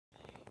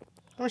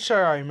I'm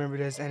sure I remember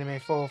this anime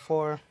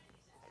 404.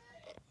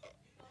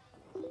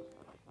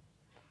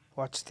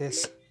 Watch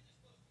this.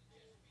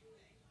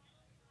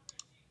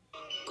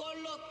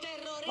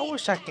 I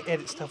wish I could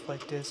edit stuff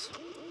like this.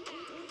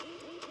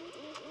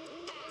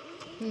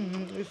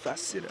 If I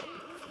sit up.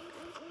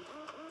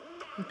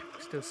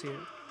 People still see it.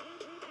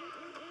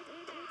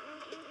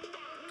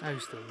 I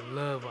used to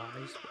love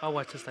I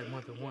watched this like more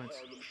than once.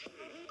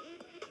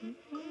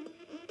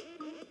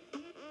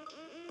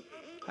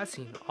 I've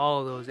seen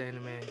all those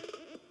anime.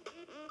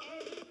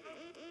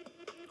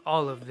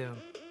 All of them.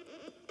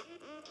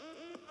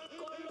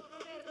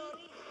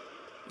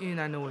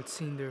 And I know what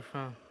scene they're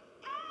from.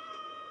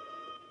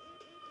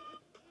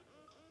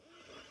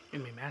 I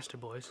mean, Master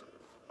Boys.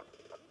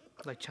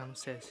 Like Channel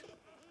says.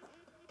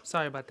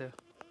 Sorry about the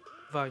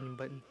volume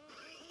button.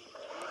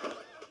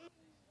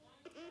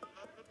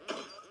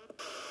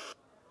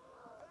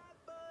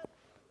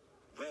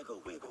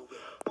 Wiggle, wiggle,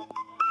 wiggle.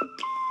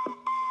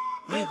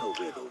 Wiggle,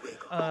 wiggle,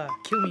 wiggle.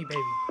 Kill Me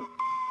Baby.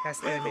 That's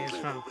the anime it's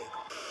from.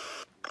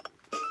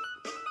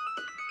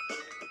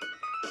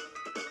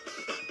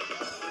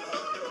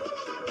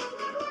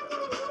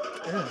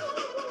 Ugh.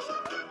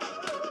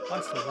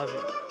 I still love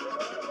it.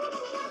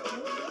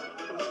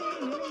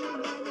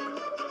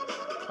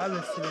 I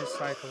listened to this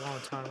like a long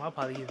time. I'll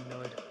probably even know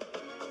it.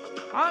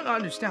 I don't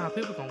understand how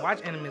people can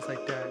watch animes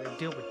like that and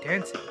deal with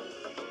dancing.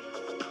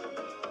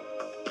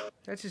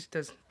 That's just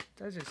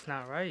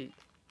not right.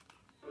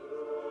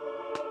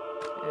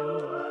 Ew.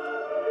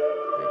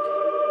 Like,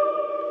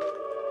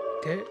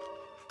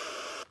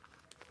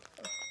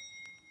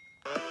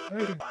 oh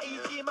my god.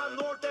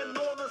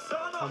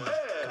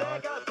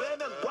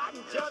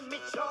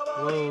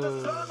 Whoa.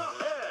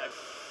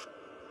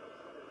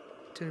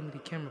 Telling me the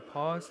camera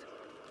paused.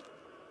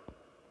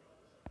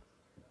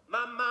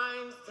 My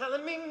mind's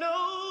telling me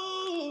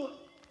no.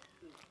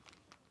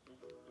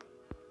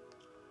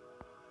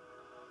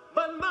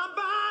 But my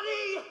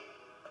body.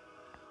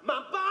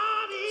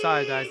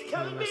 Sorry guys, the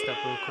camera messed up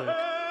real quick. I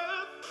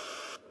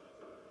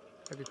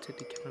had to take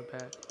the camera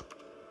back.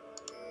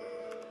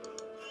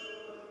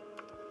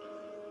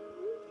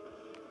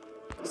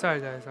 Sorry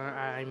guys, I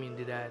didn't mean to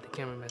do that. The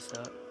camera messed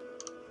up.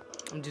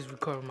 I'm just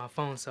recording my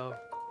phone, so.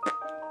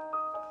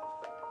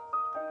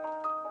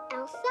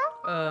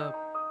 Elsa?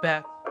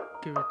 Back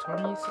to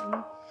return me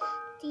something?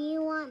 Do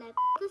you want to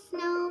the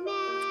snowman?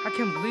 I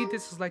can't believe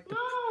this is like the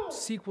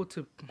sequel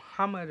to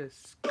Hamada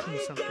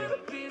something.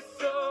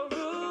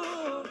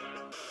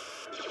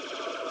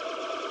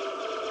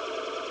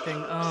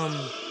 Thing,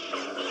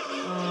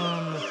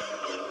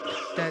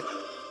 that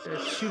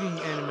shooting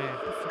anime. I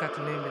forgot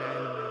the name of that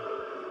anime.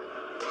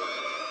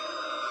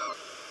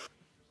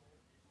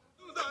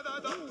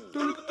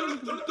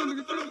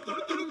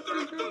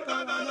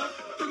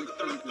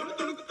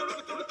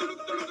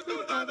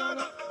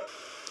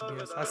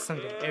 Yes, I sung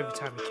it every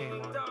time it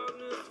came on.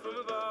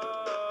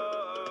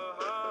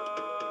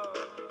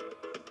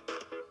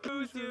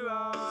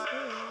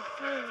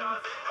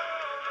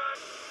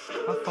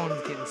 My phone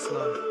is getting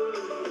slow.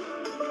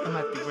 I'm gonna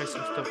have to erase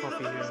some stuff off of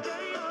here. You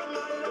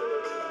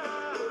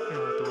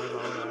don't have to worry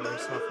about what I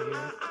erase off of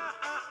here.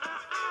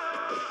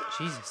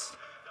 Jesus.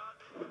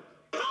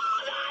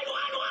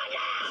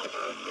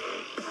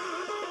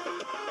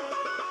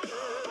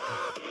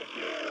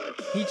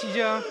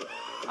 Ichija,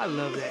 I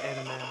love that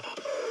anime.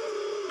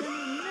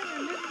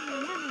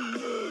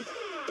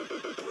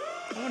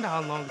 I wonder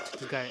how long it took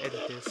this guy to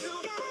edit this.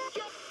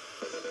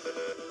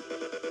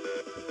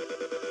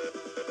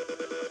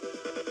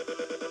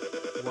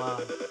 Wow.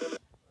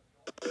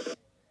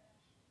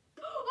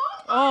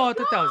 Oh, I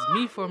thought that was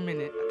me for a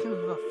minute. I can't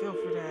believe I fell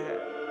for that.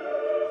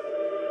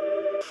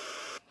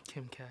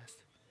 Kimcast.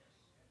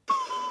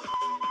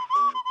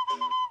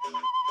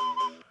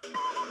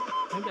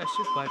 Maybe I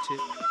should watch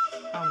it.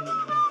 I'm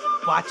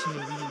watching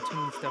and reading too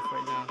many stuff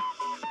right now.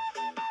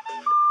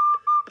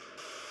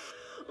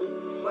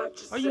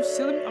 Are you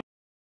silly?